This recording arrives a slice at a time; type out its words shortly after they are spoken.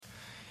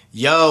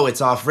Yo,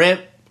 it's off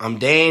rip. I'm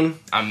Dane.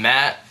 I'm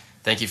Matt.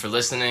 Thank you for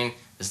listening.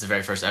 This is the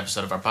very first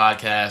episode of our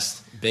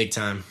podcast. Big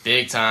time.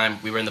 Big time.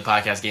 We were in the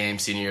podcast game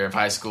senior year of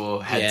high school.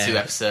 Had 2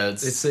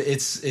 episodes.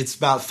 It's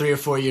about 3 or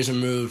 4 years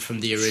removed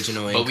from the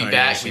original incarnation.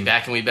 But we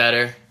back and we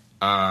better.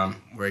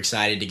 We're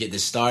excited to get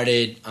this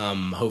started.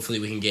 Hopefully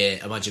we can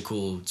get a bunch of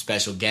cool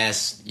special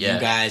guests. Yeah.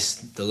 You guys,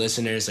 the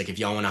listeners, like if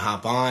y'all want to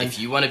hop on. If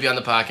you want to be on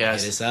the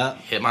podcast, hit us up.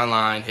 Hit my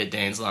line, hit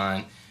Dane's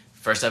line.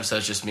 First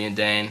episode's just me and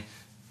Dane.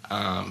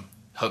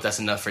 Hope that's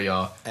enough for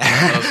y'all.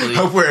 Hopefully,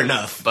 hope we're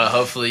enough. But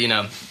hopefully,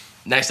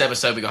 next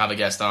episode we're going to have a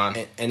guest on.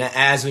 And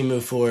as we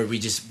move forward, we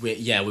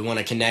want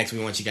to connect.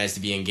 We want you guys to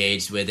be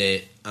engaged with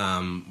it.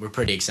 We're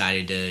pretty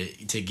excited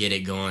to get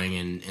it going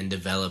and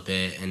develop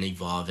it and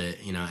evolve it,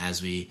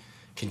 as we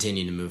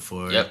continue to move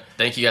forward. Yep.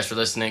 Thank you guys for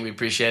listening. We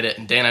appreciate it.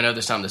 And Dan, I know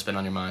there's something that's been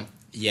on your mind.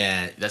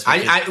 Yeah. That's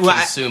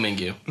consuming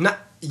you.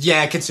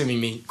 Consuming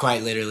me,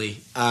 quite literally.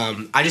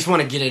 I just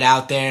want to get it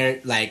out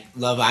there. Like,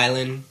 Love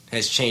Island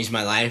has changed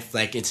my life.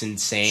 Like, it's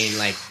insane.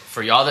 Like,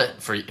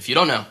 if you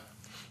don't know,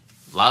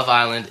 Love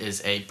Island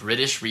is a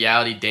British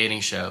reality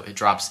dating show. It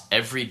drops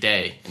every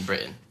day in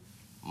Britain,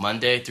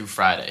 Monday through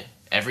Friday,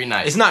 every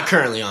night. It's not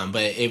currently on,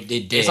 but it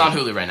did. It's on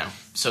Hulu right now.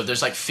 So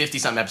there's like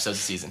 50-something episodes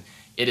a season.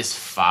 It is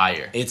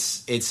fire.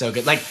 It's so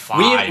good. Like,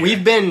 fire.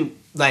 We've been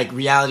like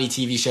reality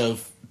TV show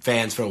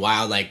fans for a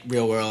while, like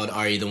Real World,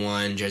 Are You the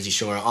One, Jersey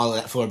Shore, all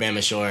of that,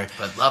 Floribama Shore.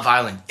 But Love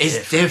Island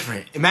is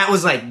different. And Matt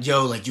was like,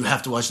 yo, like, you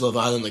have to watch Love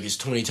Island, like, it's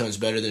 20 times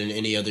better than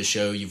any other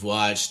show you've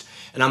watched.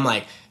 And I'm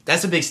like,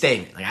 that's a big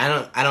statement. Like, I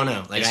don't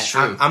know. Like, it's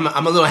true. I'm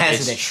a little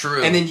hesitant. It's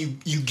true. And then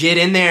you get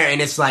in there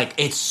and it's like,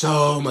 it's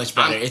so much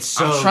better.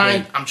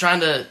 I'm trying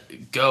to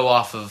go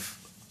off of,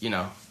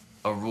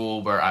 a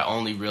rule where I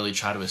only really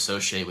try to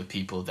associate with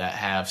people that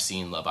have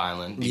seen Love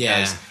Island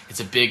because it's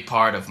a big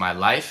part of my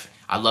life.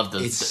 I love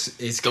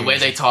the way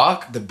they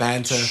talk. The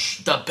banter.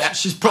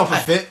 She's proper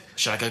fit.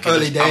 Should I go give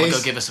I'm going to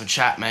go give her some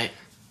chat, mate.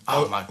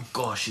 Oh my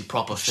gosh, she's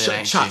proper fit,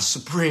 ain't she? Chat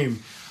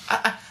supreme.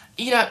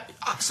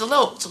 It's a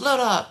little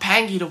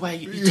pangy the way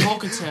you're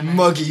talking to me.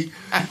 Muggy.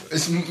 I'm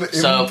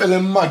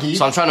feeling muggy.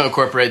 So I'm trying to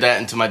incorporate that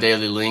into my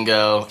daily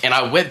lingo. And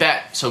I went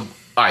back. So, all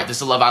right, this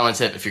is a Love Island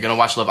tip. If you're going to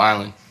watch Love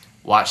Island,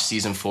 watch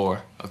season 4,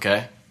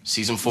 okay?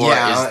 Season 4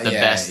 is the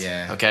best,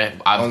 okay?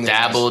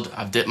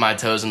 I've dipped my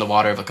toes in the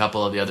water of a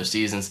couple of the other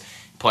seasons.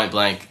 Point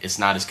blank, it's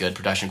not as good.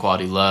 Production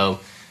quality low.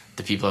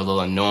 The people are a little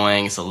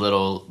annoying. It's a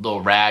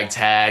little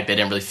ragtag. They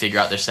didn't really figure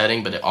out their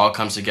setting, but it all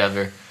comes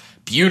together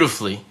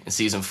beautifully in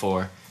season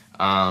 4.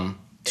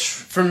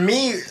 For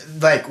me,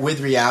 like with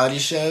reality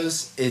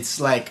shows,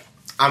 it's like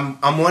I'm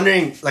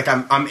wondering, like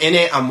I'm in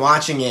it, I'm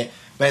watching it,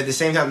 but at the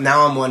same time,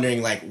 now I'm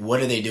wondering, like,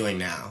 what are they doing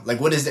now? Like,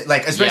 what is it?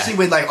 Like, especially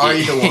with, like, Are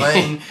You the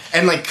One?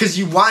 And, like, because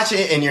you watch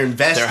it and you're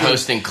invested. They're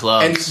hosting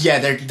clubs. And, yeah,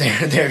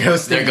 they're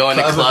hosting They're going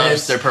to clubs.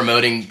 Events. They're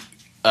promoting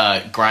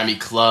grimy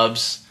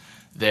clubs.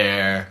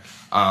 They're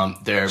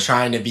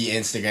trying to be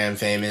Instagram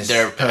famous.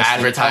 They're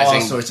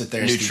advertising all sorts of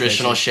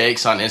nutritional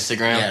shakes on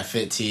Instagram. Yeah,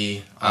 Fit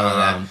Tea, all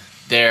of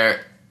that.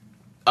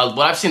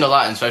 What I've seen a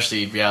lot, and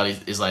especially reality,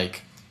 is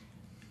like,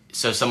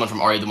 so someone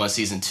from Are You the One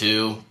season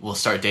 2 will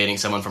start dating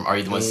someone from Are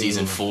You the One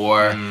season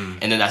 4, and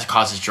then that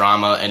causes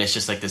drama, and it's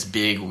just like this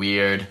big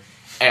weird.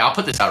 Hey, I'll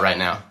put this out right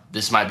now.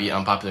 This might be an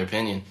unpopular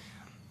opinion.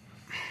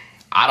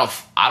 I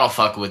don't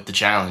fuck with the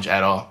challenge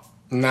at all.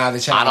 Nah, the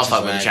challenge. I don't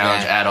fuck with the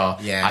challenge at all.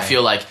 Yeah, I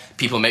feel like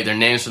people make their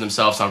names for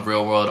themselves on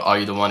Real World, Are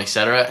You the One,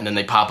 etc., and then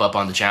they pop up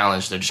on the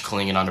challenge. They're just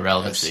clinging on to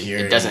relevancy.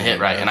 Obscurity, it doesn't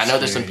hit right. And I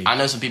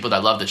know some people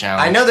that love the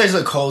challenge. I know there's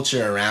a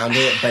culture around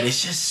it, but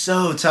it's just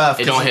so tough.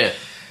 It don't hit.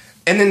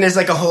 And then there's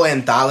like a whole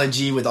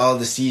anthology with all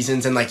the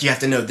seasons, and like you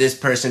have to know this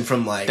person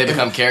from like they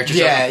become characters.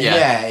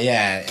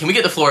 Yeah. Can we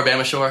get the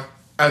Floribama Shore?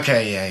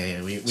 Okay,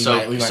 yeah. We might as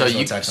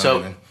well touch on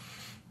it then.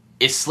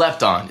 It's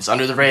slept on. It's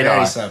under the radar.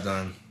 Very slept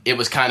on. It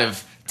was kind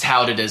of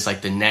touted as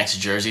like the next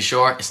Jersey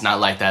Shore. It's not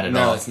like that at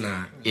all. No, it's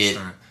not.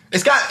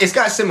 It's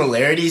got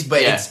similarities,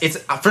 but it's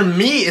for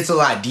me it's a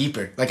lot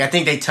deeper. Like I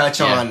think they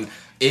touch on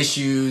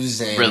issues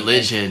and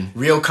religion,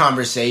 real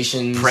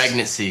conversations,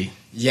 pregnancy.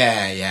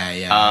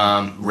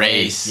 Yeah.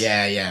 Race.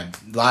 Yeah.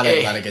 A lot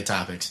of good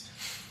topics.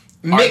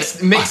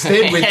 Mixed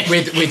in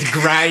with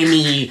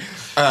grimy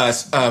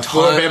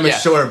Floribama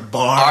Shore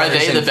bars. Are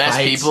they the best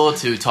fights. people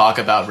to talk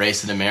about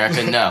race in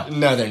America? No.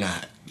 No, they're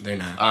not. They're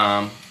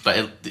not. But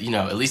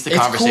at least the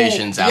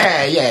conversation's cool.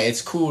 out. Yeah.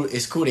 It's cool.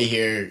 It's cool to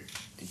hear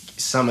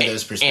some of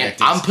those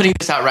perspectives. And I'm putting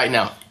this out right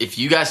now. If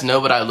you guys know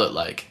what I look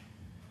like,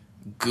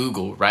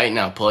 Google right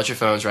now. Pull out your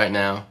phones right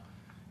now.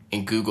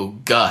 And Google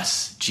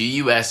Gus,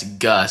 Gus,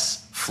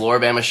 Gus,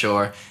 Floribama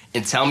Shore,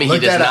 and tell me he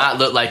does not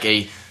look like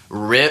a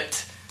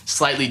ripped,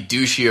 slightly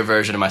douchier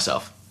version of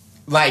myself.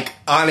 Like,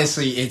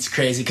 honestly, it's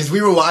crazy. Because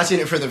we were watching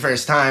it for the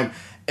first time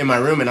in my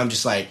room, and I'm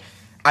just like,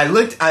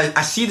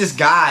 I see this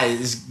guy,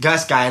 this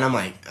Gus guy, and I'm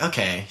like,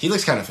 okay, he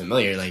looks kind of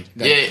familiar. Like,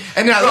 yeah.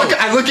 And then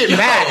I look at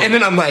Matt, and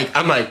then I'm like,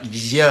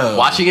 yo.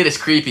 Watching it is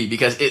creepy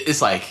because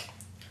it's like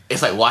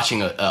watching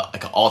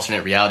like an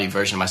alternate reality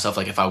version of myself.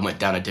 Like if I went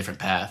down a different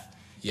path,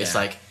 it's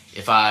like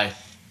if I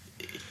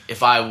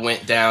if I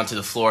went down to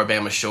the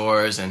Floribama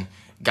Shores and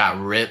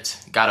got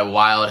ripped, got a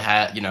wild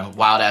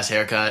ass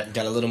haircut,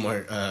 got a little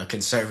more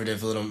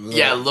conservative, a little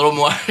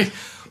more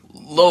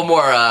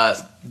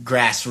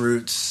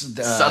grassroots,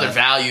 Southern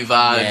Value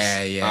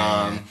vibes.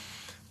 Yeah.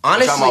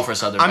 Honestly, I'm all for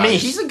Southern vibes. I mean,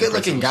 he's a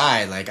good-looking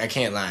guy. Like, I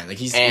can't lie. Like,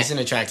 he's an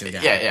attractive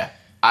guy. Yeah.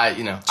 I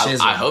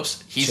hope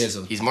so.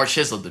 He's more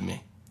chiseled than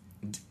me.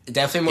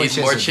 Definitely He's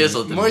more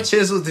chiseled than me. More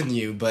chiseled than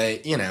you,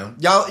 but y'all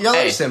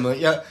are similar.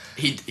 Yeah.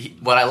 He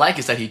what I like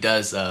is that he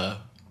does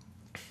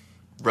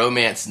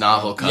romance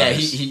novel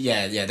covers.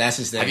 Yeah, that's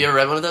his thing. Have you ever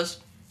read one of those?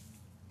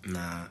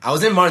 Nah. I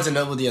was in Barnes &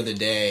 Noble the other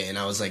day, and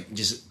I was, like,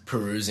 just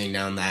perusing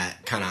down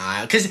that kind of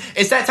aisle. Because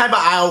it's that type of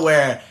aisle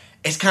where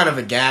it's kind of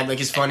a gag. Like,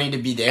 it's funny to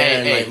be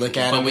there and look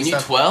at it. But when you're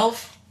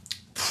 12,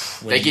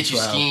 they get you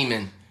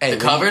scheming. The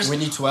covers.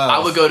 When you're 12, I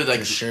would go to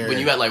when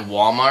you at like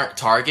Walmart,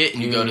 Target,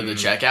 and you go to the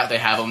checkout. They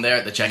have them there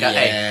at the checkout.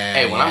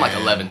 When I'm like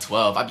 11,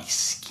 12, I'd be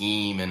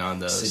scheming on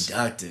those.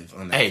 Seductive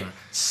on that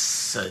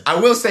front. I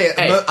will say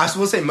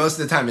most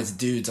of the time it's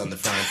dudes on the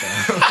front though.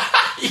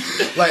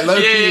 Like low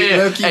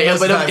key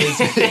most of the time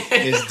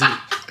it's dudes.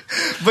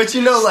 But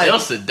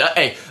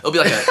it'll be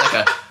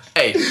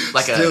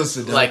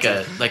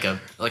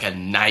like a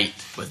knight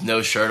with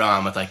no shirt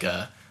on with like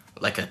a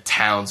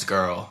towns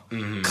girl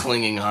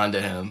clinging onto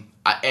him.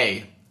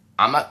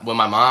 I'm not. When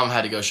my mom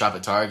had to go shop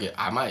at Target,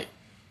 I'm not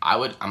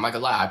gonna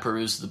lie. I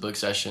perused the book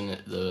section,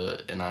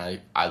 and I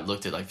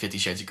looked at like 50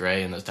 Shades of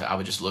Grey, and I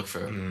would just look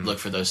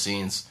for those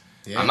scenes.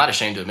 Yeah. I'm not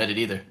ashamed to admit it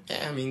either.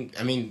 Yeah, I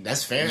mean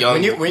that's fair.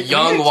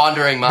 Young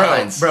wandering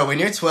minds, bro. When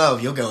you're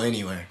 12, you'll go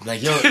anywhere.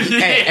 Like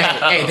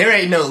hey, there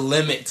ain't no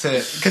limit to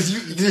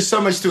because there's so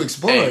much to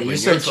explore. You're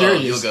so 12,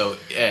 curious. You'll go.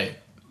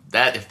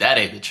 That if that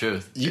ain't the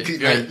truth, you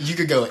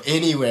could go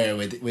anywhere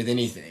with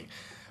anything.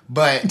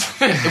 But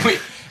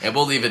and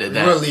we'll leave it at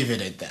that. We'll leave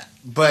it at that.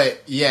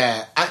 But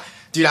yeah, I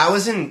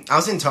was in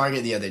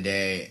Target the other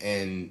day,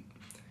 and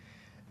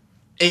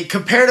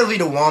comparatively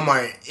to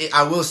Walmart,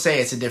 I will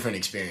say it's a different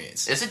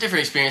experience. It's a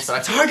different experience.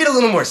 Target a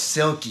little more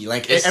silky,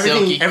 like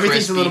everything's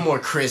crispy. A little more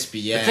crispy.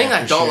 Yeah. The thing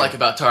I don't like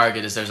about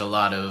Target is there's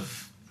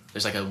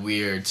like a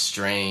weird,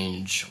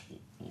 strange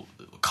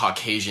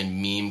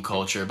Caucasian meme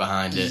culture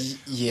behind it.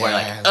 Yeah. Where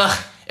like,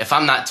 if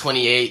I'm not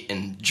 28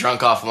 and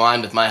drunk off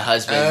wine with my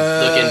husband,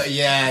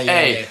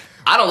 I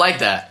don't like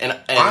that. And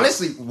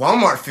honestly,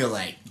 Walmart feel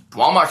like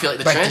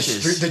the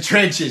trenches. The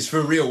trenches,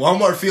 for real.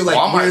 Walmart feel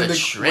like we're in the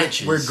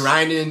trenches. We're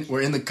grinding.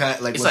 We're in the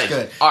cut. Like, what's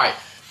good? All right,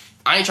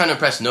 I ain't trying to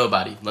impress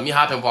nobody. Let me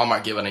hop in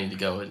Walmart, get what I need to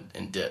go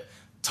and dip.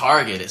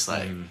 Target, it's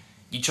like,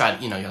 you try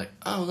to, you're like,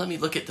 oh, let me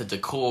look at the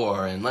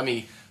decor and let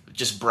me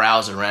just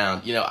browse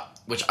around.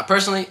 Which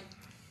personally,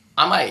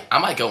 I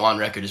might go on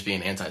record as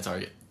being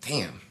anti-Target.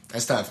 Damn,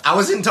 that's tough. I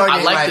was in Target.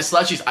 I like the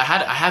slushies. I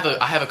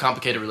have a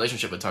complicated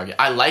relationship with Target.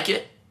 I like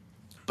it.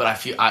 But I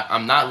feel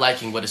I'm not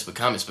liking what it's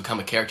become. It's become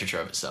a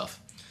caricature of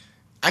itself.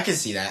 I can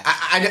see that.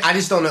 I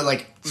just don't know.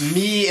 Like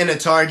me in a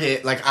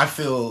Target, like I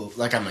feel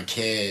like I'm a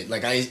kid.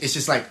 Like it's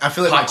just like I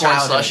feel like popcorn my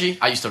childhood. Slushie.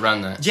 I used to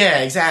run that. Yeah,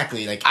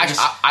 exactly. Like I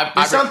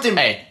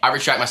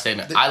retract my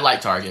statement. I like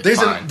Target.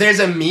 There's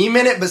a meme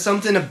in it, but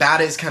something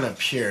about it is kind of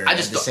pure.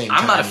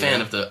 I'm not a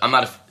fan of I'm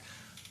not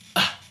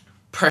a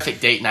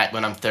perfect date night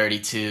when I'm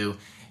 32.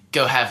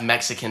 Go have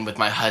Mexican with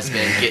my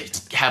husband.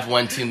 Have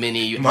one too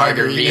many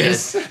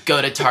margaritas. Go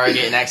to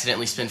Target and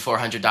accidentally spend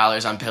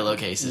 $400 on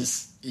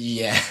pillowcases.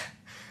 Yeah.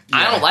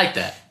 I don't like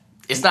that.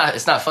 It's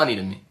not funny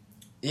to me.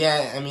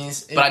 Yeah, I mean,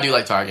 but I do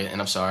like Target,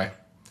 and I'm sorry.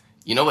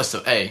 You know what's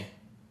you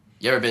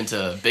ever been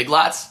to Big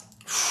Lots?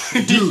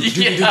 Dude.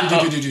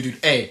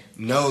 Hey,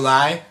 no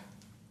lie,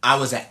 I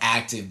was an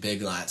active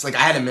Big Lots. Like I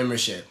had a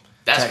membership.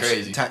 That's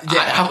crazy.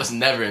 I was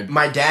never in.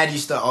 My dad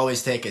used to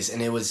always take us,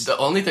 and it was... The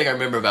only thing I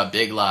remember about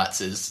Big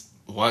Lots is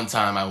one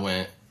time I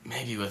went,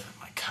 maybe with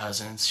my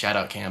cousins. Shout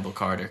out Campbell,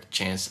 Carter,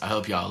 Chance. I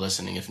hope y'all are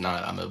listening. If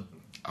not, I'm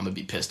gonna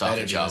be pissed off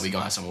at y'all. We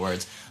gonna have some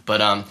words. But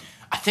I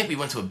think we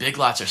went to a Big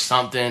Lots or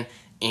something,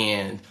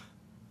 and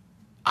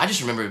I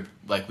just remember,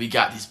 like, we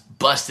got these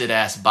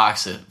busted-ass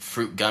box of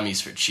fruit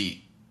gummies for cheap.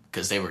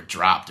 Because they were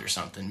dropped or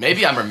something.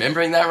 Maybe I'm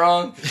remembering that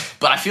wrong,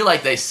 but I feel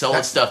like they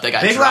sold stuff that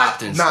got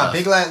dropped and stuff. Nah,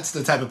 Big Lots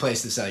the type of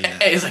place to sell you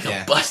that. It's like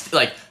a bust,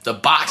 like the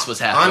box was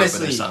half open or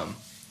something.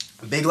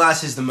 Big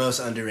Lots is the most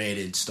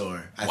underrated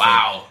store. I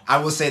think. I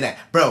will say that,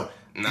 bro.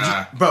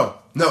 Nah, bro.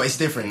 No, it's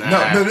different.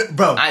 Nah. No,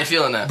 bro. I ain't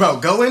feeling that, bro.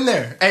 Go in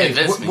there. Hey,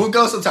 we'll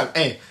go sometime.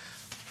 Hey,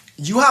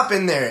 you hop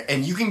in there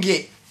and you can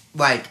get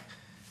like,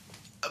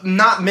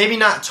 maybe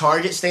not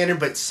Target standard,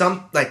 but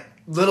some like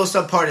little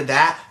subpart of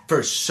that.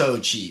 For so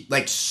cheap,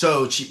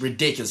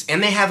 ridiculous.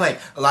 And they have like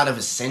a lot of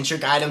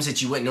eccentric items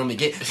that you wouldn't normally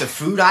get. The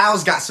food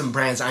aisles got some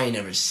brands I ain't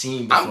never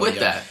seen before. I'm with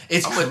that.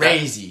 It's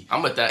crazy.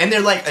 I'm with that. And they're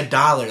like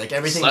 $1. Like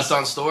everything. Slept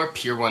on store,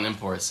 Pier 1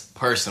 Imports.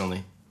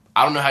 Personally,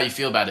 I don't know how you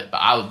feel about it,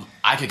 but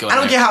I could go. I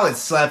don't get how it's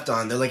slept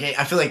on. They're like,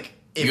 I feel like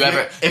if you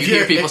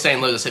hear people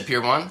saying, "Look, let's hit Pier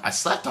 1." I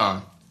slept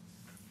on.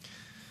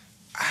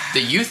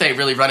 the youth ain't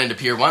really running to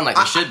Pier 1 like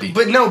they should be.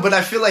 But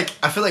I feel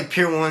like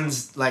Pier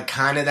 1's like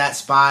kind of that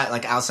spot,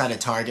 like outside of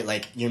Target,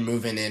 like you're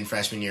moving in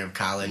freshman year of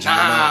college. Nah.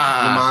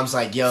 And your mom's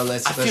like, yo,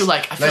 let's feel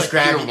like Pier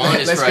 1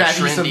 is for a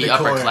trendy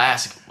upper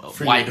class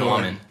white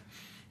woman.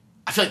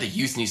 I feel like the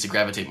youth needs to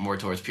gravitate more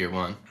towards Pier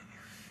 1.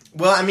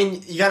 Well, I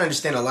mean, you gotta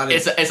understand a lot of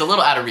it's a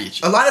little out of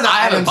reach. A lot of the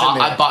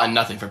I've bought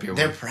nothing from Pier 1.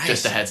 They're pricey.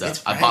 Just a heads up.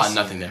 I bought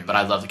nothing there, but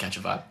I love to catch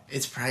a vibe.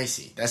 It's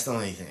pricey. That's the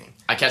only thing.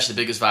 I catch the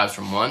biggest vibes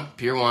from 1,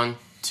 Pier 1,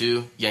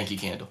 2, Yankee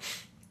Candle.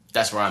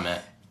 That's where I'm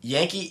at.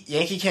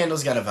 Yankee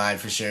Candle's got a vibe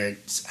for sure.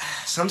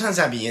 Sometimes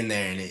I be in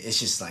there and it's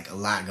just like a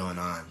lot going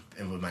on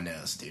with my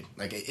nails, dude.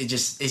 Like it's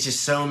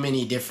just so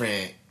many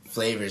different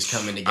flavors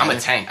coming together. I'm a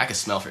tank. I can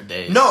smell for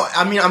days. No,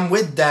 I mean I'm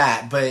with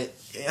that, but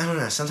I don't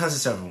know. Sometimes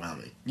it's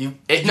overwhelming. You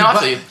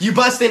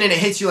bust in and it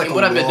hits you like. And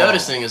what I've been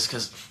noticing is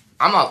because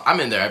I'm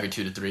in there every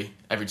 2 to 3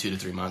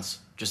 months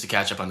just to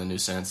catch up on the new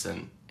scents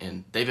and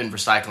they've been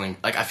recycling.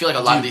 Like I feel like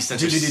a lot of these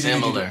scents are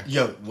similar.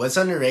 Yo, what's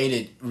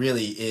underrated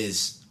really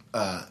is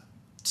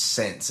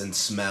scents and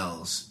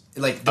smells.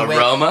 Like the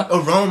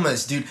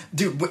aromas, dude.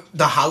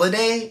 The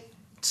holiday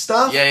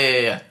stuff.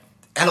 Yeah.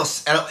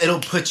 It'll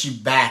put you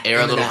back.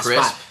 Air a little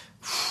crisp.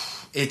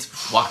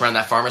 It's walk around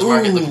that farmer's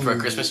market looking for a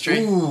Christmas tree.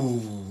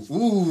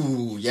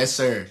 Ooh, yes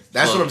sir.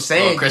 That's what I'm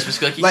saying. Christmas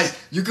cookies. Like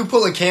you could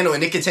pull a candle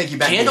and it could take you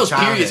back. Candles to your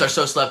childhood. periods are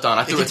so slept on.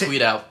 I threw a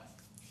tweet out.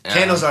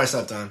 Candles are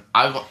slept on.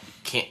 All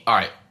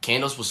right.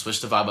 Candles will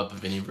switch the vibe up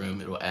of any room.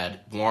 It will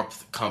add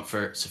warmth,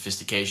 comfort,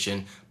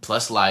 sophistication,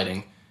 plus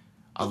lighting.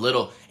 A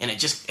little, and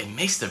it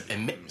makes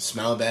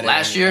smell better.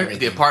 Last year,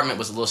 the apartment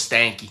was a little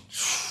stanky.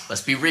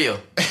 Let's be real.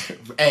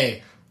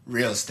 Hey,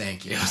 real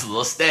stanky. It was a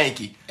little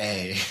stanky.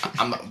 Hey,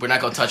 we're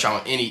not gonna touch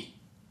on any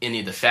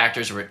of the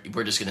factors.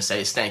 We're just gonna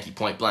say it's stanky,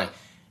 point blank.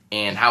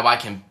 And how I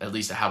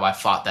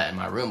fought that in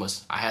my room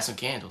was I had some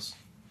candles.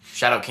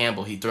 Shout out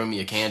Campbell. He threw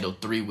me a candle,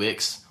 3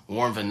 wicks,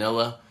 warm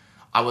vanilla.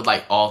 I would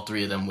like all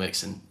 3 of them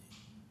wicks, and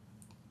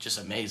just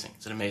amazing.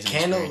 It's an amazing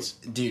candles,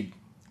 experience. Dude.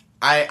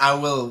 I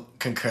will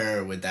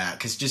concur with that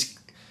because just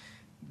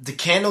the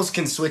candles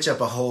can switch up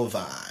a whole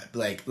vibe.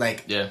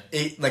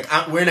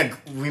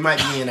 We might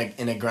be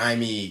in a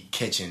grimy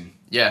kitchen.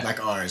 Yeah.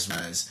 Like ours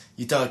was.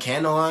 You throw a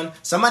candle on,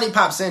 somebody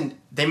pops in,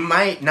 they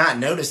might not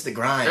notice the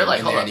grime in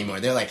there anymore.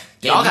 They're like,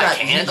 y'all got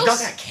candles? Y'all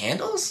got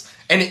candles?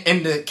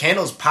 And the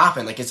candle's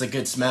popping like it's a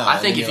good smell. I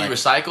think if you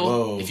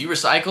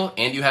recycle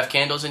and you have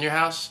candles in your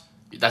house,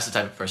 that's the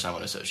type of person I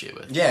want to associate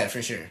with. Yeah,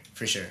 for sure.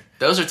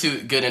 Those are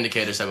 2 good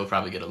indicators that we'll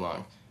probably get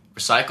along.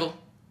 Recycle,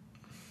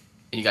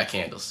 and you got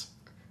candles.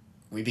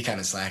 We be kind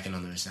of slacking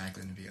on the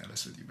recycling, to be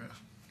honest with you, bro.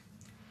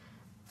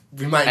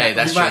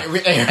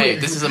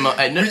 This is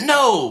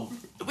no.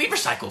 We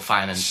recycle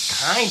fine and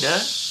kinda.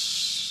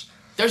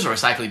 There's a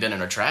recycling bin in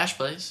our trash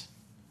place.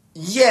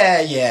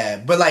 Yeah,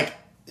 but like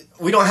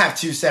we don't have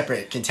 2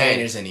 separate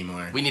containers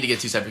anymore. We need to get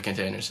 2 separate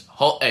containers.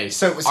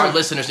 So our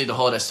listeners need to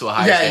hold us to a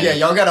higher standard. Yeah,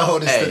 y'all gotta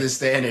hold us to the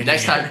standard.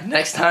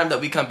 Next time that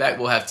we come back,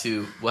 we'll have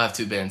 2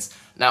 bins.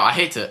 Now I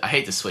hate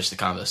to switch the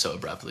combo so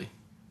abruptly,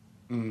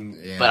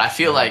 but I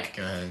feel like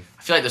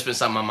there's been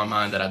something on my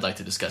mind that I'd like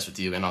to discuss with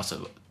you and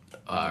also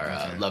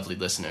our lovely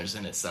listeners,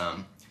 and it's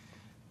the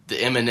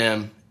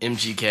Eminem,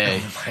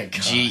 MGK,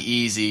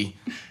 G-Eazy,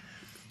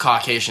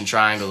 Caucasian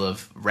triangle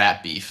of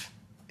rap beef.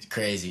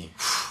 Crazy,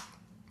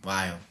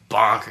 wild,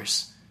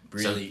 bonkers,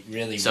 really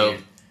weird. So,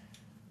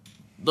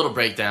 little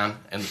breakdown,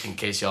 and in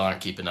case y'all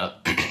aren't keeping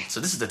up, so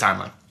this is the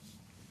timeline.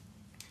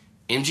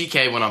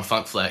 MGK went on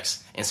Funk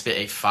Flex and spit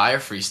a fire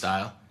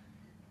freestyle.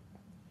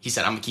 He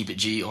said, I'm going to keep it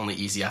G, only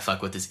easy. I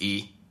fuck with this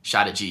E.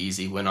 Shot at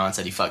G-Eazy. Went on,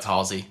 said he fucked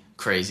Halsey.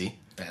 Crazy.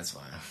 That's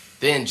wild.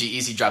 Then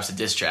G-Eazy drops a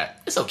diss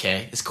track. It's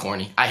okay. It's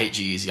corny. I hate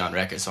G-Eazy on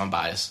record, so I'm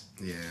biased.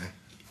 Yeah.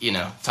 You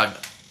know, talk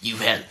about,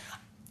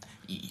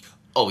 you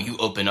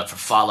open up for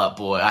Fall Out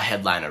Boy. I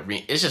headline a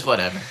ring. It's just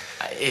whatever.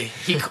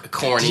 He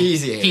corny.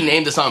 He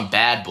named the song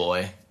Bad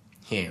Boy.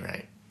 He ain't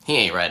right. He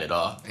ain't right at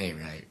all. Ain't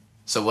right.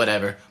 So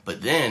whatever.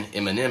 But then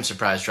Eminem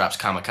surprise drops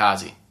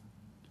Kamikaze.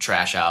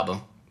 Trash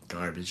album.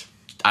 Garbage.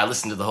 I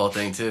listened to the whole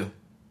thing too.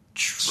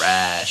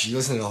 Trash. You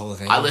listened to the whole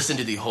thing? I listened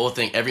to the whole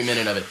thing, every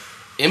minute of it.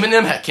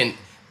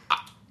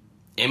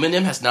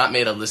 Eminem has not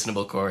made a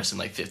listenable chorus in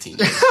like 15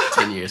 years,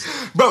 10 years.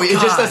 Bro, it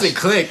just doesn't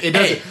click. It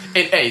doesn't.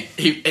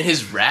 In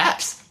his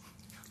raps,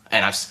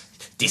 and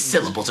these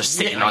syllables are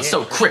sitting on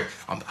so quick.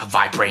 I'm a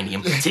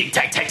vibranium, tic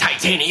tac tac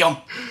titanium.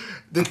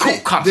 The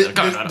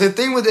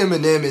thing with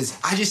Eminem is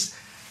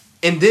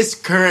in this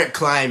current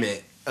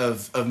climate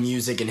of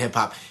music and hip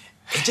hop,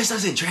 it just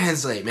doesn't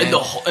translate, man.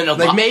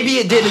 Maybe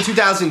it did in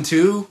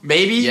 2002,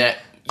 maybe. Yeah.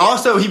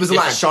 Also, he was a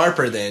lot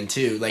sharper then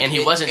too. And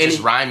he wasn't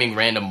just rhyming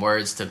random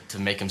words to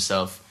make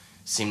himself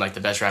seem like the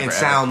best rapper and ever.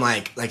 Sound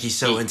like he's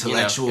so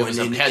intellectual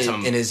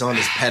and is on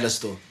this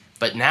pedestal.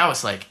 But now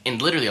it's like, in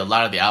literally a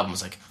lot of the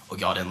albums, like, oh,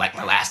 y'all didn't like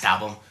my last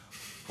album?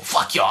 Well,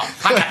 fuck y'all.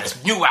 I got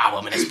this new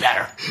album and it's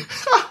better.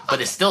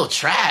 But it's still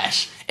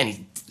trash. And he's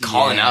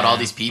calling out all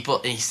these people.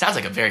 And he sounds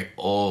like a very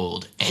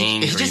old,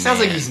 angry He just sounds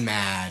like he's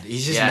mad.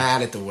 He's just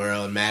mad at the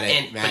world, mad at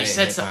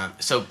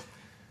hip-hop. So,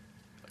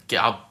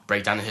 I'll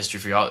break down the history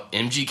for y'all.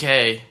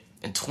 MGK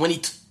in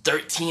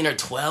 2013 or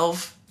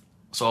 12,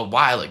 so a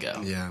while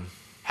ago,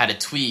 had a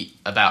tweet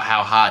about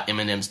how hot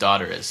Eminem's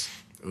daughter is.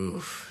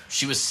 Oof.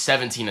 She was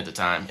 17 at the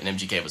time, and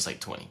MGK was like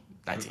 20,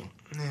 19.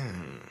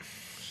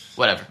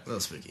 Whatever. A little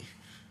spooky.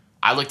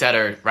 I looked at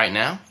her right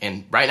now,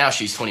 and right now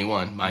she's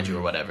 21, mind you,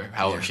 or whatever,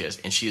 however she is,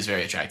 and she is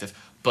very attractive.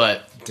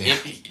 But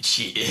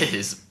she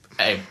is,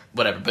 hey,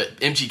 whatever. But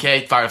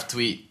MGK fired off a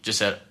tweet, just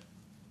said,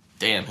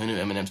 damn, who knew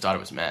Eminem's daughter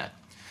was mad?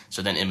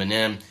 So then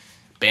Eminem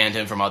banned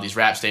him from all these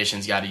rap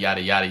stations, yada,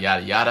 yada, yada,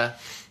 yada, yada,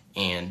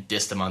 and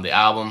dissed him on the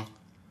album.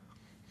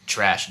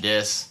 Trash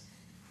diss.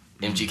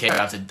 MGK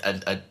dropped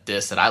a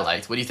diss that I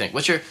liked. What do you think?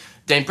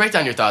 Dane, break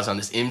down your thoughts on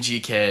this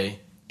MGK,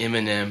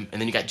 Eminem, and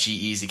then you got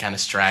G-Eazy kind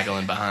of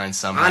straggling behind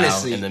somehow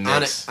in the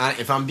mix.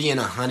 If I'm being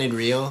 100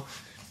 real,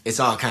 it's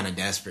all kind of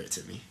desperate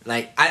to me.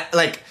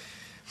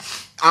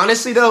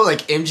 Honestly though,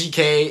 like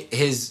MGK,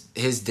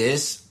 his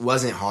diss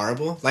wasn't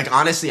horrible. Like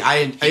honestly,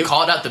 he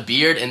called out the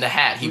beard and the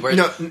hat. He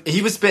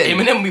was spitting.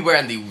 Eminem be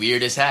wearing the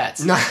weirdest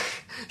hats. No,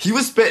 he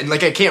was spitting.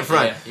 Like I can't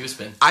front. Yeah, he was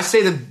spitting. I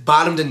say the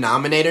bottom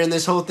denominator in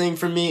this whole thing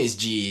for me is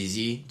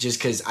G-Eazy, just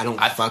because I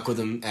don't fuck with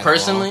him at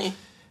personally.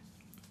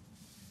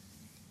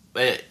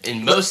 All.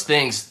 In most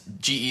things,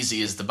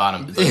 G-Eazy is the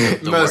bottom,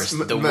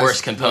 the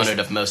worst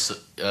component of most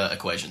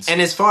equations. And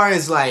as far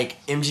as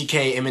like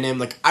MGK, Eminem,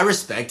 like I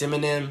respect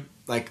Eminem,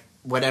 like.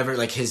 Whatever,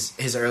 like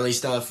his early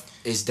stuff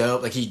is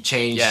dope. Like he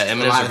changed. Yeah,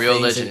 Eminem's a real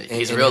legend.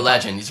 He's a real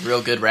legend. He's a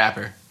real good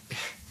rapper.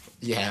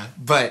 Yeah,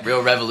 but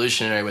real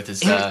revolutionary with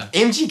his.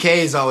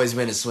 MGK has always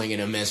been a swing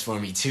and a miss for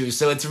me too.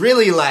 So it's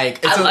really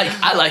like I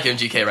like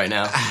MGK right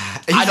now.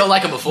 I don't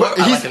like him before.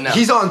 I like him now.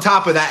 He's on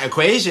top of that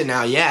equation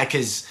now. Yeah,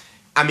 because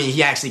I mean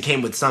he actually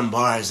came with some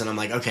bars, and I'm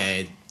like,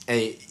 okay,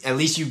 at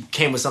least you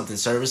came with something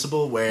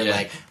serviceable. Where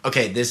like,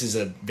 okay, this is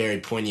a very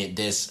poignant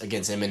diss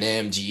against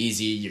Eminem,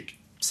 G-Eazy. You're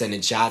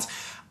sending shots.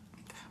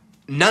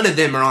 None of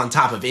them are on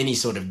top of any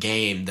sort of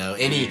game, though.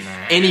 Each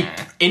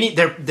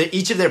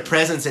of their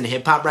presence in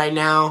hip hop right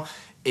now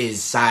is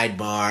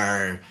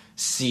sidebar,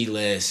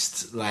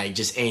 C-list, like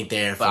just ain't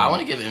there. But I want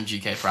to give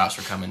MGK props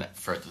for coming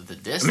for the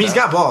diss. I mean, he's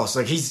got balls.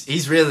 Like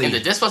he's really. And the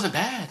diss wasn't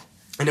bad.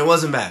 And it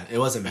wasn't bad. It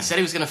wasn't bad. He said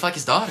he was gonna fuck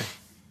his daughter.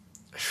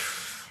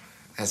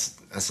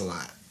 That's a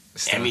lot.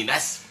 I mean,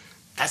 that's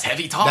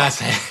heavy talk.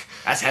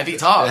 That's heavy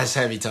talk. That's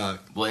heavy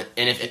talk. Well,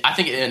 and if I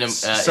think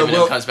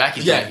Eminem comes back,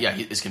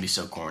 it's gonna be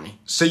so corny.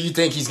 So you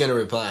think he's gonna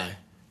reply?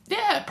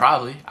 Yeah,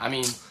 probably. I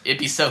mean, it'd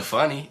be so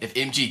funny if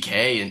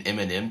MGK and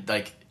Eminem,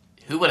 like,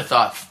 who would have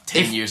thought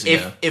 10 years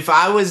ago? If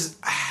I was,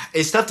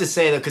 it's tough to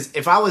say though, because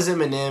if I was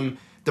Eminem,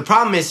 the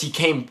problem is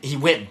he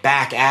went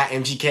back at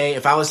MGK.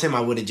 If I was him, I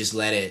would have just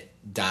let it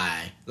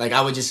die. Like I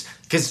would just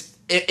because.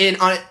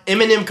 On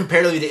Eminem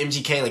comparatively to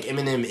MGK, like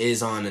Eminem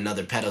is on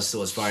another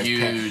pedestal as far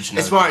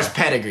as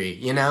pedigree,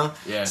 you know.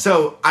 Yeah.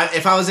 So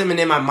if I was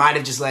Eminem, I might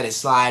have just let it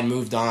slide,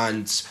 moved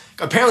on.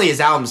 Apparently, his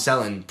album's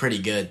selling pretty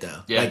good though.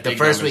 Yeah, like the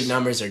first week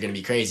numbers are going to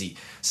be crazy.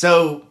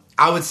 So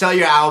I would sell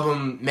your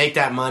album, make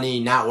that money,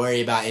 not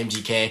worry about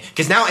MGK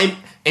because now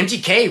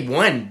MGK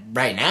won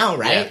right now,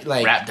 right? Yeah,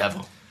 like Rap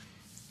Devil.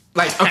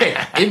 Like okay,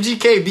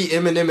 MGK beat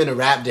Eminem in a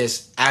rap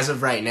diss as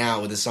of right now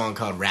with a song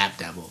called Rap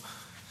Devil.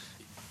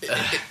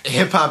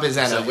 Hip hop is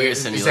at a weird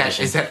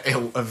simulation. Is that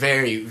a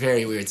very,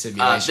 very weird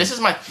simulation?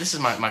 This is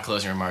my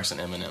closing remarks on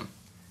Eminem.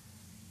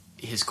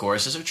 His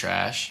choruses are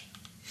trash.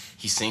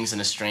 He sings in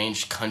a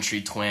strange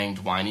country twanged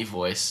whiny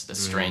voice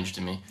that's strange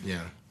to me.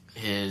 Yeah.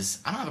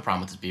 I don't have a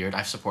problem with his beard.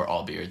 I support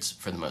all beards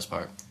for the most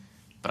part,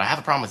 but I have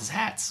a problem with his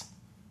hats.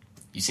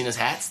 You seen his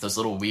hats? Those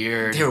little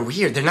weird. They're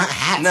weird. They're not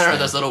hats. No,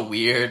 those little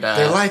weird.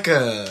 They're like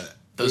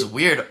those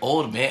weird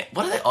old man.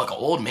 What are they? Like an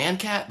old man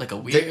cap? Like a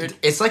weird.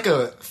 It's like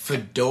a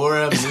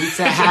fedora meets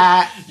a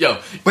hat. Yo,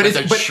 but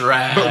they're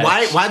trash. But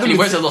why the? And he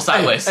wears it a little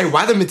sideways. Hey,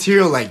 why the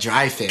material like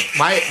dry fit?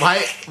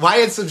 Why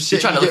is some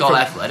shit? You're trying to look all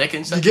athletic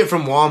and stuff. You get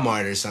from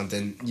Walmart or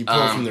something. You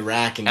pull it from the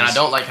rack and. I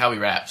don't like how he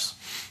raps.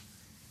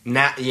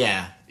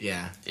 Yeah.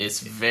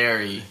 It's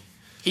very.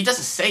 He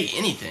doesn't say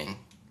anything.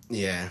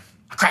 Yeah.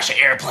 I crash an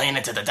airplane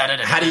into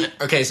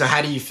the So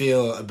how do you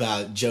feel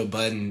about Joe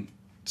Budden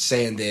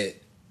saying that?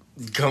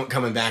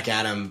 Coming back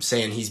at him,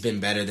 saying he's been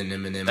better than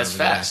Eminem over the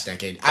last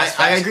decade.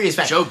 I agree. It's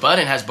fact. Joe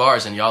Budden has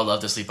bars, and y'all love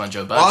to sleep on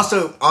Joe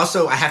Budden.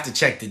 Also, I have to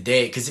check the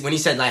date because when he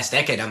said last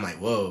decade, I'm like,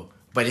 whoa.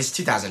 But it's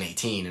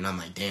 2018, and I'm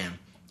like, damn.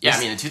 Yeah,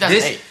 I mean, in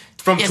 2008,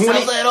 it's a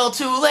little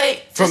too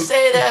late to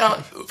say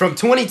that. From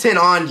 2010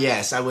 on,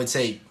 yes, I would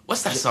say.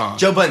 What's that song?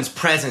 Joe Budden's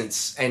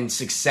presence and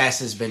success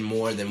has been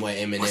more than what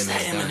Eminem has done.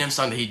 What's that Eminem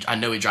song that I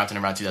know he dropped in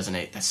around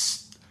 2008?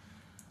 That's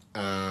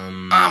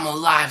I'm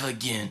alive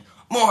again.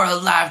 More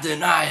alive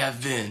than I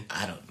have been.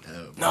 I don't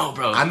know. No,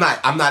 bro. I'm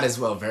not as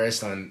well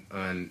versed on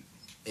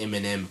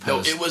Eminem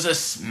posts. No, it was a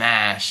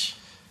smash.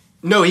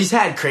 No, he's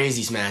had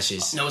crazy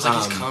smashes. No, it was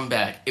like his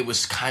comeback. It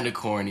was kind of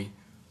corny.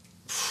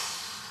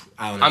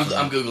 I don't know.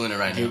 I'm Googling it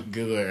right now.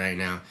 Google it right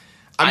now.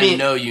 I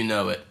know you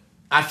know it.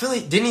 I feel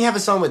like, didn't he have a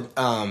song with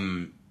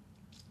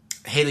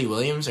Hayley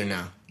Williams or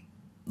no?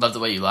 Love the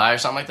Way You Lie or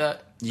something like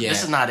that? Yeah.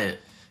 This is not it.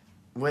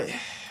 What?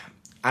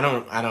 I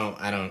don't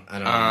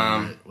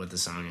remember what the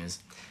song is.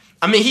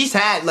 I mean, he's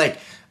had, like,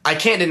 I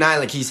can't deny,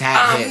 like, he's had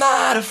I'm hits.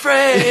 not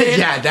afraid.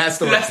 Yeah, that's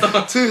the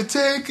one. To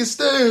take a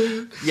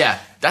stand. Yeah,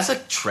 that's a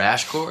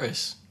trash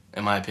chorus,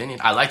 in my opinion.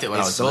 I liked it when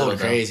I was little.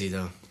 It's so crazy,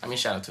 though. I mean,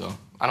 shout out to him.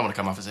 I don't want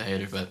to come off as a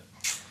hater, but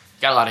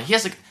got a lot of... He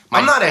has like...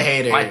 I'm not a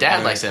hater. My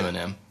dad likes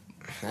Eminem.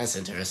 That's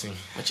interesting.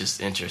 Which is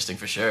interesting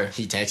for sure.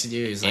 He texted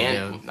you? He's like,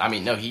 yo. I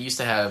mean, no, he used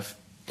to have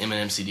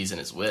Eminem CDs in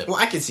his whip. Well,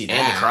 I can see that.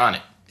 And the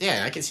Chronic.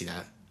 Yeah, I can see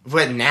that.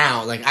 But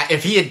now, like,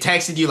 if he had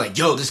texted you, like,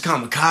 yo, this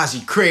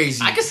Kamikaze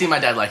crazy. I could see my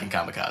dad liking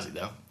Kamikaze,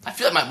 though. I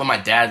feel like when my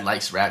dad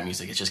likes rap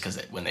music, it's just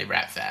because when they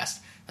rap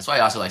fast. That's why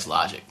he also likes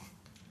Logic.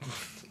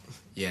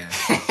 Yeah.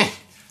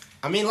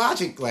 I mean,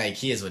 Logic, like,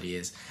 he is what he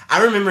is.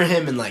 I remember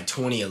him in, like,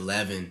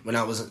 2011 when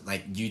I was,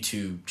 like,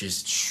 YouTube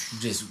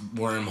just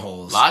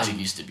wormholes. Logic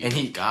used to be, and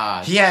he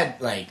had,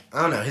 like,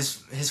 I don't know,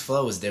 his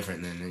flow was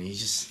different then, and he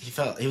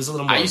was a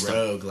little more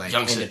rogue, like,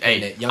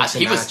 independent, young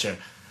Sinatra.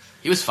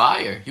 He was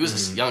fire. He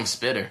was a young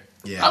spitter.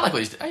 Yeah. I like what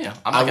he's doing.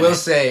 I will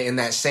say, in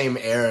that same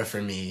era for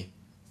me,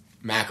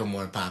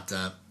 Macklemore popped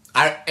up.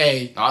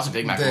 I was a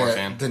big Macklemore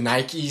fan. The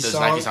Nike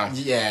song.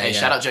 Yeah. Hey,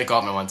 shout out Jake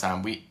Altman one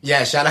time.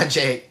 Shout out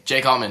Jake.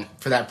 Jake Altman.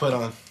 For that put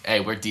on.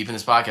 Hey, we're deep in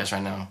this podcast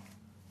right now.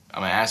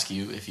 I'm going to ask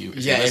you if you're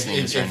listening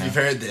to this right now. If you've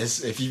heard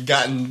this, if you've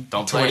gotten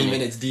 20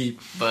 minutes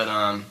deep. But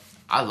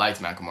I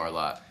liked Macklemore a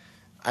lot.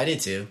 I did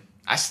too.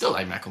 I still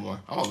like Macklemore.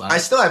 I won't lie. I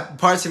still have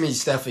parts of me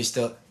definitely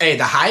still. Hey,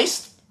 The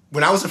Heist.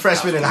 When I was a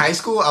freshman in high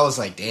school, I was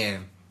like,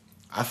 damn,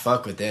 I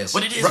fuck with this.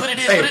 What it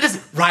is.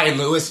 Ryan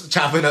Lewis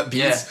chopping up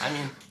beats. Yeah, I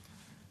mean,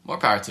 more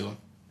power to him.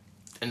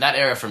 In that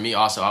era, for me,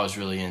 also, I was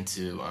really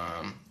into,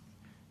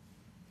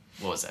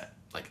 what was that?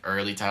 Like,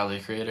 early Tyler, the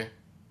Creator?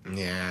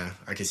 Yeah,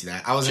 I can see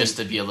that. I was just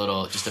to be a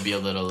little.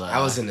 I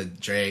was in the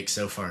Drake,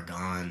 So Far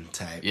Gone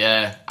type.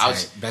 Yeah,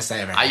 best I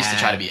ever. I used to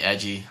try to be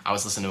edgy. I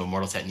was listening to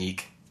Immortal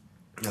Technique.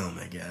 Oh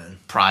my god.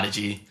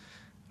 Prodigy.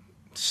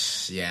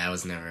 Yeah, I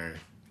was never.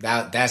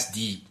 That's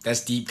deep.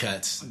 That's deep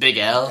cuts. Big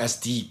L. That's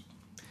deep.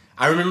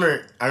 I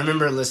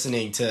remember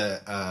listening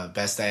to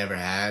Best I Ever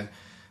Had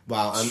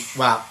while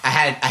I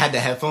had the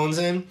headphones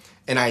in,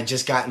 and I had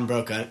just gotten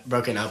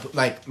broken up.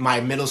 Like,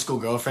 my middle school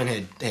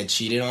girlfriend had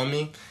cheated on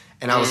me,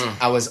 and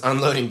I was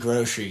unloading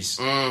groceries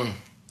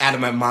out of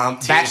my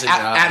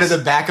out of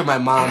the back of my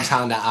mom's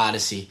Honda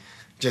Odyssey.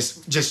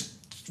 Just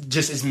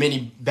as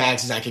many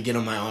bags as I could get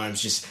on my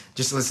arms, just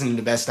listening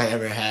to Best I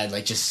Ever Had,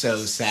 like, just so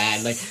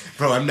sad. Like,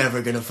 bro, I'm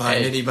never gonna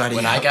find anybody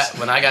else.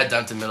 When I got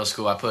dumped in middle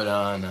school, I put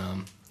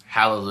on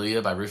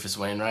Hallelujah by Rufus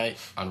Wainwright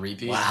on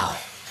repeat. Wow.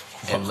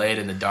 And Laid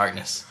in the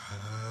Darkness.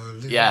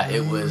 Yeah,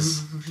 it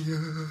was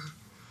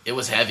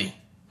heavy.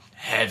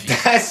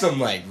 That's some,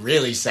 like,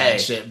 really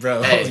sad shit,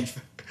 bro.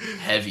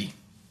 Heavy.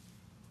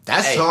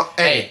 That's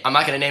I'm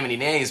not gonna name any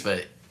names,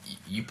 but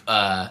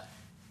I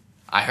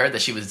heard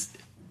that she was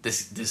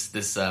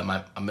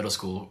my middle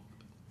school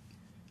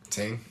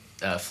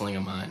fling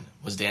of mine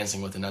was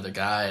dancing with another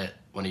guy at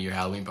one of your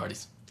Halloween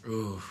parties.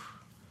 Ooh.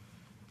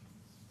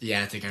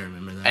 Yeah, I think I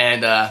remember that.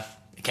 And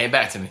it came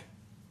back to me.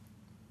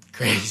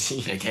 Crazy.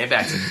 It came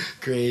back to me.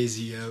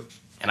 Crazy, yo.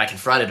 And I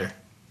confronted her.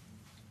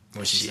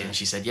 What'd she say? And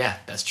she said, yeah,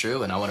 that's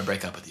true, and I want to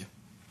break up with you.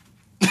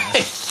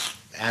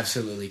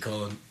 Absolutely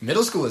cold.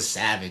 Middle school was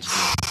savage,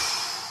 dude.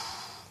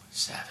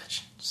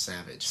 Savage.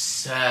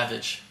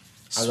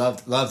 I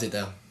loved it,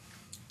 though.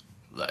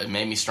 It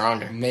made me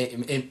stronger.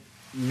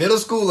 Middle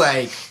school,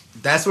 like,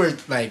 that's where,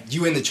 like,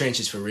 you in the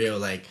trenches for real.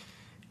 Like,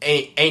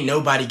 ain't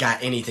nobody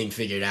got anything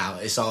figured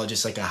out. It's all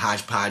just like a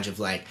hodgepodge of,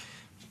 like,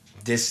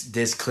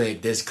 this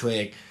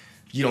clique.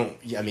 You don't,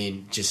 I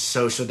mean, just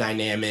social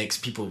dynamics.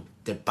 People,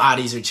 their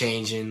bodies are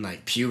changing,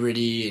 like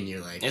puberty, and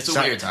you're like, it's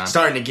a weird time.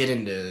 Starting to get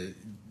into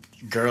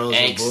girls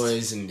angst. And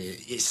boys, and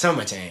it's so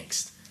much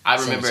angst. I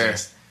remember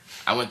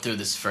I went through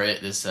this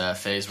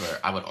phase where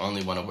I would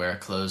only want to wear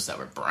clothes that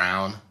were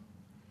brown,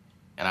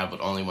 and I would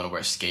only want to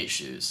wear skate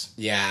shoes.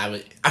 Yeah,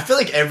 I feel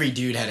like every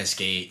dude had a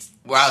skate.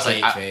 Where I was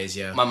like, phase,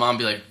 yeah. My mom would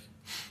be like,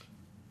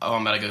 "Oh,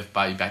 I'm about to go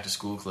buy you back to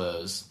school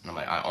clothes," and I'm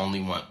like, "I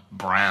only want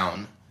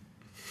brown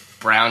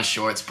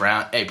shorts,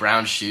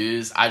 brown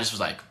shoes." I just was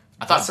like,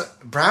 I thought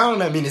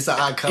brown. I mean, it's an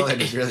odd color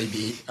to really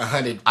be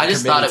 100. I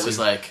just thought it was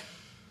like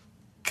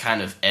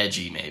kind of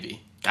edgy,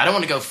 maybe. I don't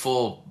want to go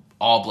full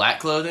all black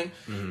clothing,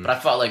 but I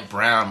felt like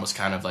brown was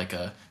kind of like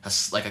a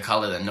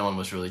color that no one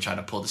was really trying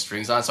to pull the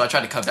strings on. So I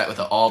tried to come back with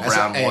an all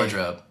brown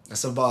wardrobe.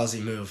 That's a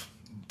ballsy move.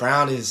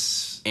 Brown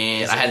is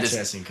an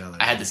interesting color.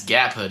 I had this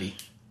Gap hoodie.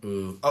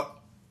 Ooh,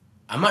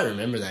 I might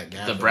remember that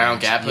Gap. The brown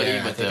Gap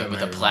hoodie with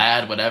the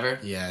plaid, whatever.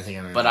 Yeah, I think I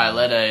remember. But I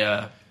let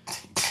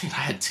I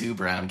had 2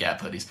 brown Gap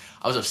hoodies.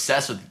 I was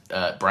obsessed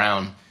with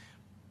brown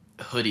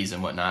hoodies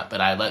and whatnot, but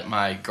I let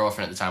my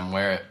girlfriend at the time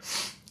wear it.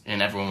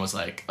 And everyone was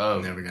like,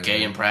 "Oh,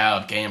 gay and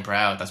proud.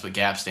 That's what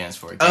Gap stands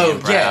for. Gay and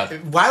proud." Yeah.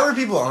 Why were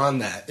people on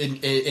that?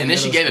 And then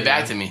she gave it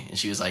back to me, and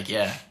she was like,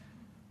 "Yeah,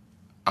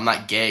 I'm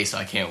not gay, so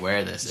I can't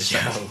wear this." Yo,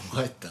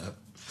 what the?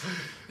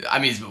 I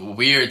mean, it's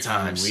weird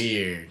times.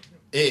 Weird.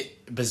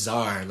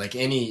 Bizarre. Like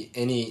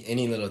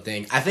any little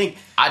thing. I think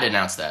I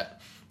denounced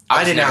that.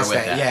 I didn't ask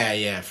that.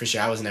 Yeah, for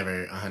sure. I was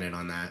never 100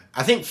 on that.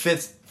 I think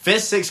fifth,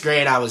 6th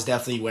grade, I was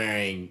definitely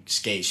wearing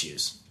skate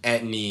shoes.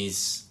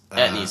 Etnies,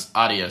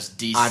 Adios,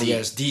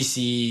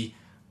 DC,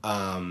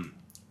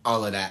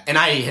 all of that. And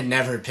I had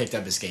never picked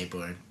up a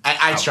skateboard.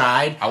 I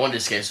tried. I wanted to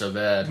skate so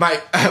bad.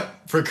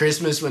 For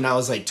Christmas when I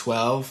was like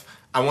 12,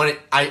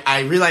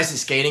 I realized that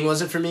skating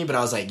wasn't for me, but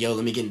I was like, yo,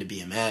 let me get into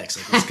BMX.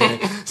 Like, what's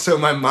good? So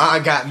my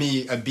mom got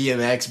me a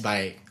BMX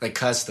bike, like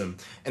custom.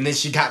 And then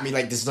she got me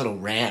like this little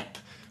ramp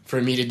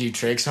for me to do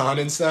tricks on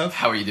and stuff.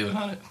 How are you doing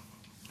on it?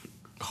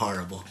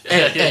 Horrible.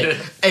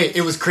 Hey,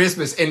 it was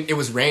Christmas and it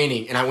was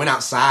raining and I went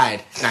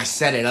outside and I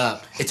set it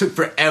up. It took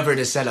forever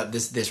to set up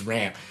this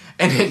ramp.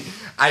 And then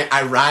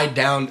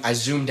I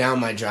zoom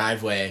down my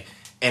driveway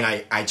and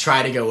I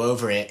try to go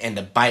over it and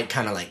the bike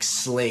kind of like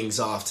slings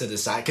off to the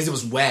side because it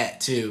was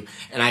wet too.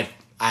 And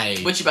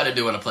what you about to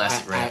do on a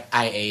plastic ramp?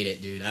 I ate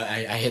it, dude.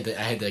 I hit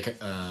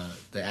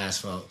the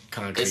asphalt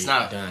concrete. It's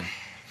not done.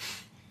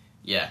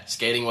 Yeah,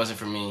 skating wasn't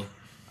for me.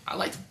 I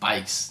liked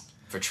bikes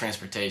for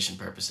transportation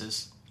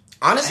purposes.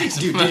 Honestly,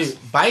 dude,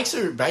 bikes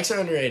are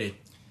underrated.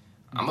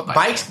 I'm a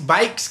bike guy.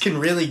 Bikes can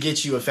really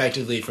get you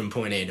effectively from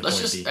point A to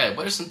point B. Hey,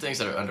 what are some things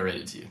that are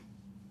underrated to you?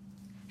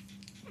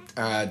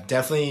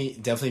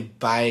 Definitely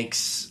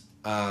bikes.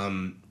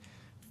 I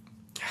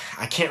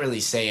can't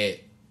really say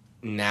it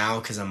now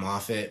because I'm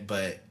off it,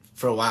 but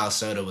for a while,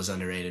 soda was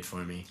underrated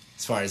for me.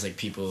 As far as like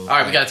people. All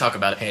right, we got to talk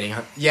about it. Hating.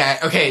 Yeah.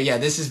 Okay. Yeah.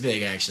 This is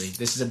big. Actually,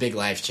 this is a big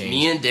life change.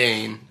 Me and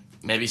Dane.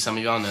 Maybe some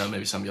of y'all know,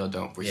 maybe some of y'all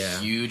don't. We're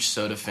huge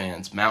soda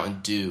fans.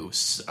 Mountain Dew,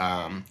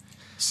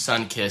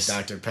 Sunkist,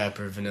 Dr.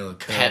 Pepper, Vanilla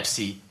Coke,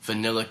 Pepsi,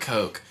 Vanilla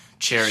Coke,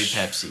 Cherry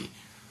Pepsi,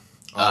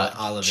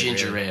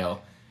 Ginger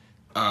Ale,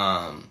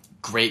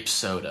 Grape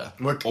Soda,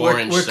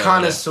 Orange we're Soda.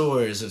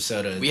 Connoisseurs of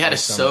soda. We had a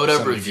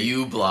soda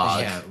review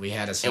blog. Yeah, we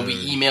had a soda. And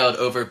we emailed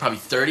over probably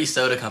 30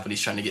 soda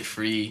companies trying to get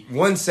free.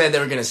 One said they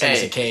were going to send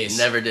us a case.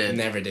 Never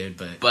did.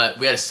 But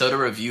we had a soda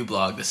review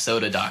blog, the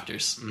Soda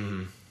Doctors.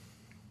 Mm-hmm.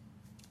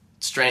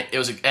 It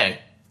was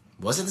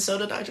Was it the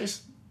Soda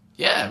Doctors?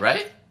 Yeah,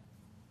 right?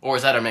 Or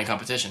was that our main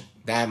competition?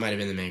 That might have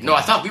been the main competition. No,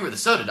 I thought we were the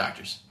Soda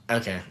Doctors.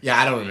 Okay. Yeah,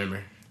 I don't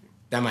remember.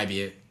 That might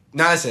be it.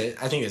 No, that's it.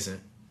 I think that's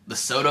it. The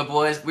Soda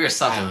Boys? We were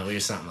something. I don't know, we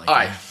were something like that. All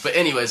right, but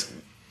anyways,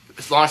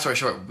 long story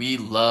short, we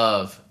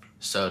love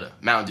soda.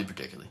 Mountain Dew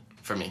particularly,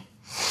 for me.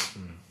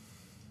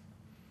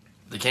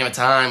 There came a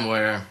time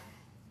where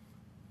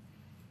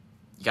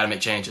you gotta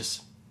make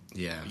changes.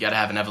 Yeah. You gotta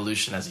have an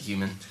evolution as a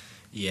human.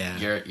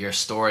 Yeah. Your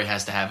story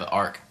has to have an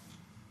arc.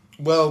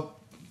 Well,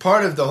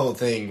 part of the whole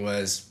thing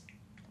was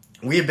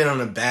we had been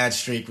on a bad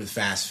streak with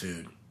fast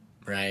food,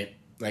 right?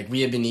 Like,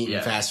 we had been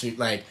eating fast food.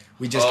 Like,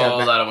 we just got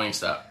back. A lot of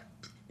Wingstop.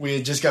 We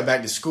had just got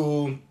back to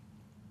school.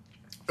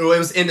 Oh, it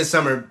was in the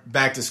summer,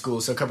 back to school,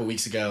 so a couple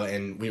weeks ago,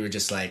 and we were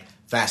just like,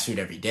 fast food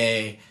every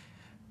day.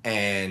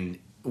 And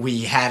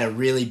we had a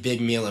really big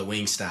meal at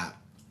Wingstop.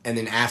 And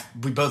then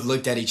we both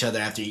looked at each other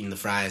after eating the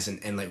fries,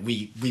 and like,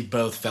 we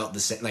both felt the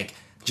same, like,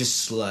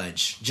 just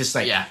sludge. Just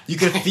like, you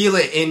could feel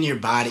it in your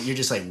body. You're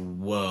just like,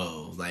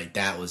 whoa, like,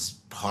 that was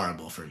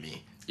horrible for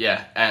me.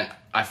 Yeah, and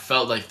I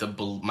felt like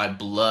my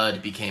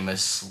blood became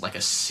like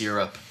a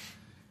syrup.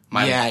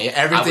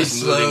 Everything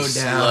slowed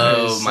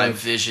down. Slow. My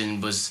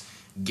vision was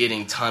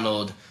getting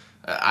tunneled.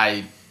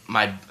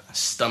 My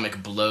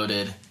stomach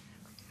bloated.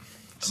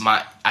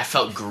 I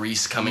felt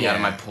grease coming out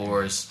of my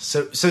pores.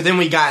 So then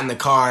we got in the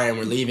car and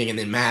we're leaving, and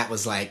then Matt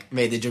was like,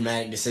 made the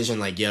dramatic decision,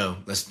 like, "Yo,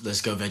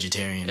 let's go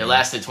vegetarian." It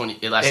lasted 20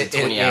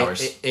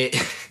 hours.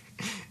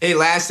 It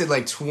lasted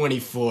like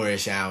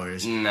 24-ish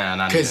hours. No,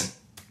 not even.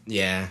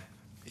 Yeah.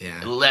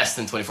 Less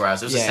than 24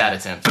 hours. It was a sad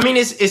attempt. I mean,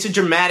 it's a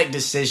dramatic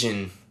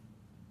decision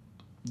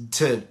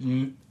to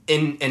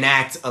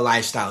enact a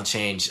lifestyle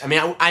change. I mean,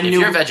 I knew if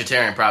you're a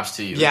vegetarian, props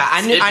to you. Yeah,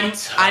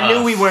 I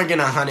knew we weren't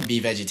gonna 100% be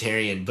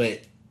vegetarian,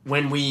 but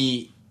when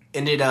we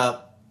ended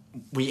up,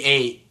 we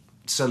ate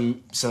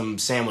some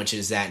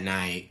sandwiches that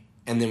night,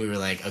 and then we were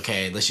like,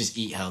 okay, let's just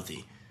eat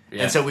healthy.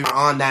 Yeah. And so we were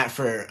on that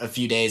for a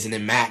few days, and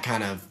then Matt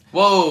kind of...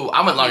 Whoa,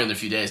 I went longer than a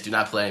few days. Do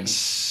not play me.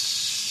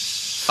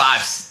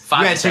 Five you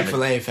had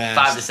Chick-fil-A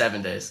fast. 5 to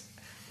 7 days.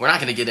 We're not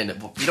going to get into...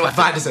 We don't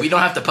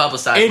have to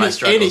publicize my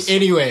struggles.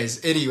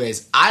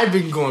 Anyways, I've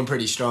been going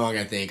pretty strong,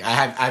 I think.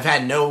 I've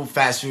had no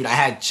fast food. I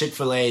had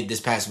Chick-fil-A this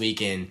past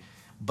weekend,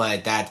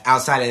 but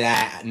outside of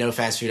that, no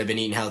fast food. I've been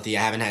eating healthy.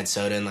 I haven't had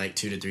soda in like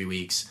 2 to 3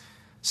 weeks,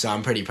 so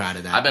I'm pretty proud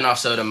of that. I've been off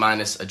soda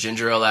minus a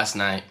ginger ale last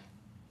night.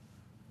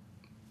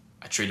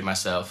 I treated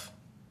myself,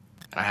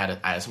 and I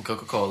had some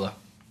Coca-Cola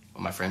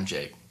with my friend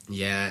Jake.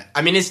 Yeah,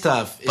 I mean, it's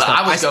tough.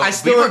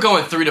 We were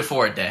going 3 to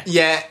 4 a day.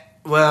 Yeah,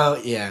 well,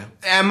 yeah.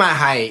 At my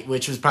height,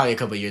 which was probably a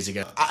couple years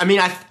ago. I mean,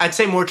 I'd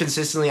say more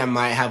consistently, I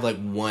might have like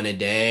 1 a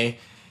day.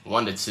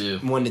 1 to 2.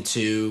 1 to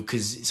 2,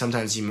 because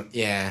sometimes it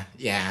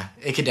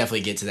could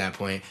definitely get to that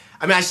point.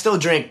 I mean, I still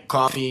drink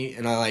coffee,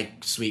 and I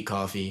like sweet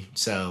coffee,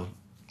 so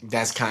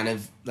that's kind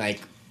of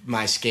like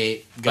my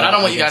skate. But I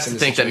don't want you guys to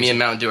think that me and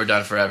Mountain Dew are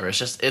done forever.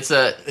 It's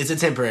a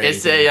temporary.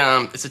 It's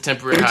a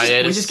temporary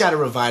hiatus. We just got to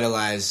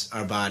revitalize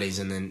our bodies,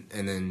 and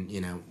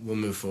then we'll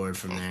move forward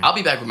from there. I'll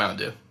be back with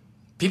Mountain Dew.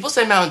 People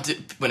say Mountain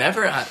Dew.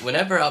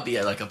 Whenever I'll be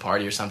at like a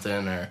party or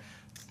something or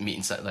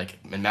meeting like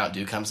and Mountain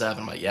Dew comes up,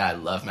 I'm like, yeah, I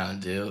love Mountain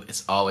Dew.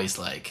 It's always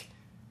like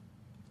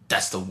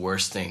that's the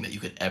worst thing that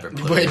you could ever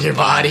put in your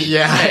body.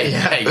 Yeah,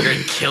 hey,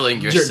 you're killing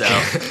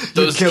yourself.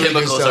 Those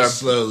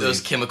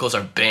chemicals chemicals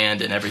are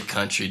banned in every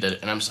country.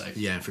 And I'm just like,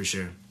 yeah, for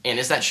sure. And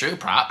is that true?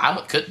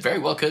 Very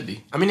well could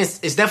be. I mean, it's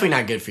definitely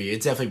not good for you.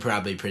 It's definitely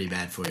probably pretty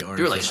bad for you.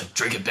 You're like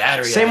drinking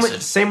battery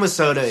acid. Same with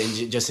soda,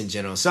 just in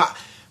general. So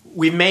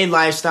we've made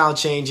lifestyle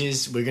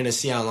changes. We're gonna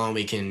see how long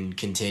we can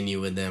continue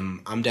with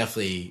them.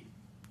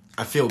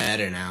 I feel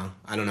better now.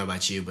 I don't know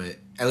about you, but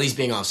at least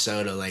being off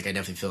soda, like I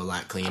definitely feel a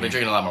lot cleaner. I've been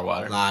drinking a lot more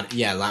water.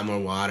 A lot more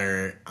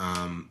water.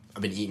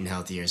 I've been eating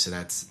healthier, so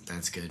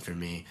that's good for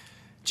me.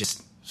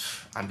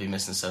 I'd be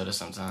missing soda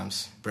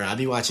sometimes. Bro, I'd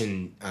be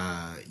watching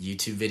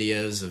YouTube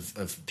videos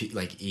of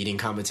like eating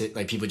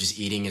like people just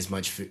eating as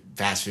much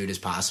fast food as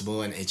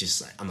possible, and it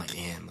just like I'm like,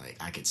 damn, like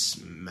I could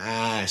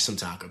smash some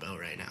Taco Bell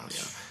right now,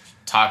 yo.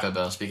 Taco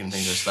Bell, speaking of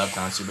things that slept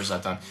on, super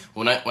slept on.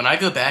 When I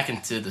go back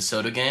into the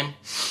soda game,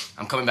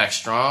 I'm coming back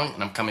strong,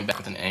 and I'm coming back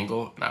with an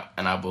angle,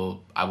 and I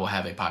will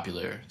have a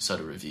popular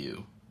soda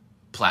review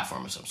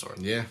platform of some sort.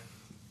 Yeah,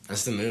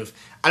 that's the move.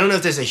 I don't know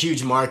if there's a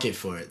huge market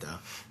for it though.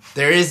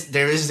 There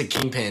is a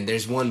kingpin.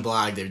 There's one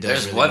blog that does.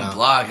 There's really one well.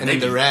 blog, and then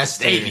the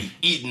rest they be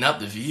eating up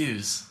the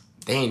views.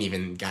 They ain't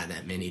even got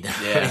that many though.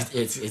 Yeah,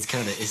 it's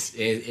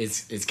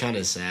kind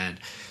of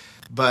sad.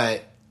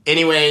 But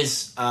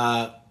anyways,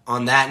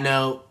 on that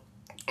note,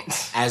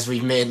 as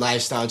we've made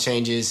lifestyle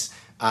changes,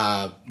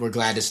 we're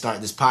glad to start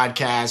this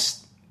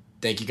podcast.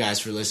 Thank you guys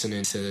for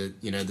listening to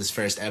this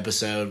first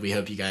episode. We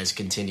hope you guys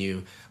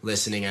continue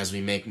listening as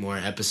we make more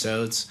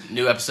episodes.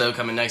 New episode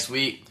coming next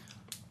week.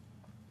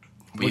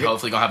 We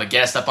hopefully gonna have a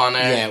guest up on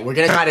there. Yeah, we're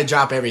gonna try to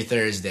drop every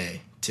Thursday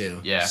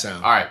too. Yeah. So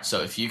all right.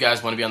 So if you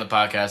guys want to be on the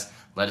podcast,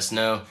 let us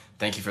know.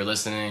 Thank you for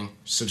listening.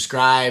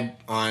 Subscribe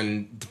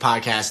on the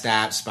podcast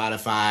app,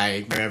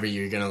 Spotify, wherever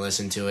you're gonna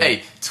listen to it.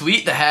 Hey,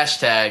 tweet the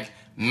hashtag.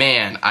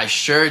 Man, I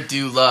sure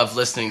do love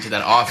listening to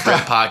that off-rip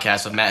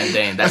podcast with Matt and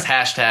Dane. That's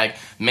hashtag.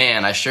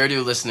 Man, I sure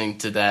do listening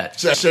to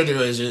that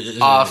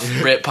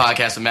off-rip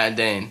podcast with Matt and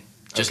Dane.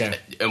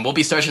 And we'll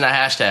be searching that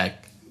hashtag.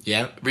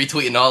 Yeah,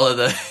 retweeting all of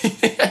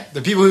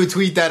the people who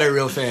tweet that are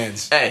real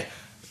fans. Hey,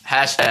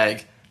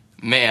 hashtag.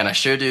 Man, I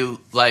sure do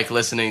like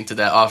listening to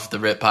that off the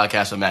rip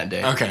podcast with Matt and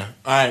Dane. Okay,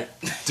 all right,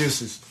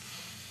 deuces.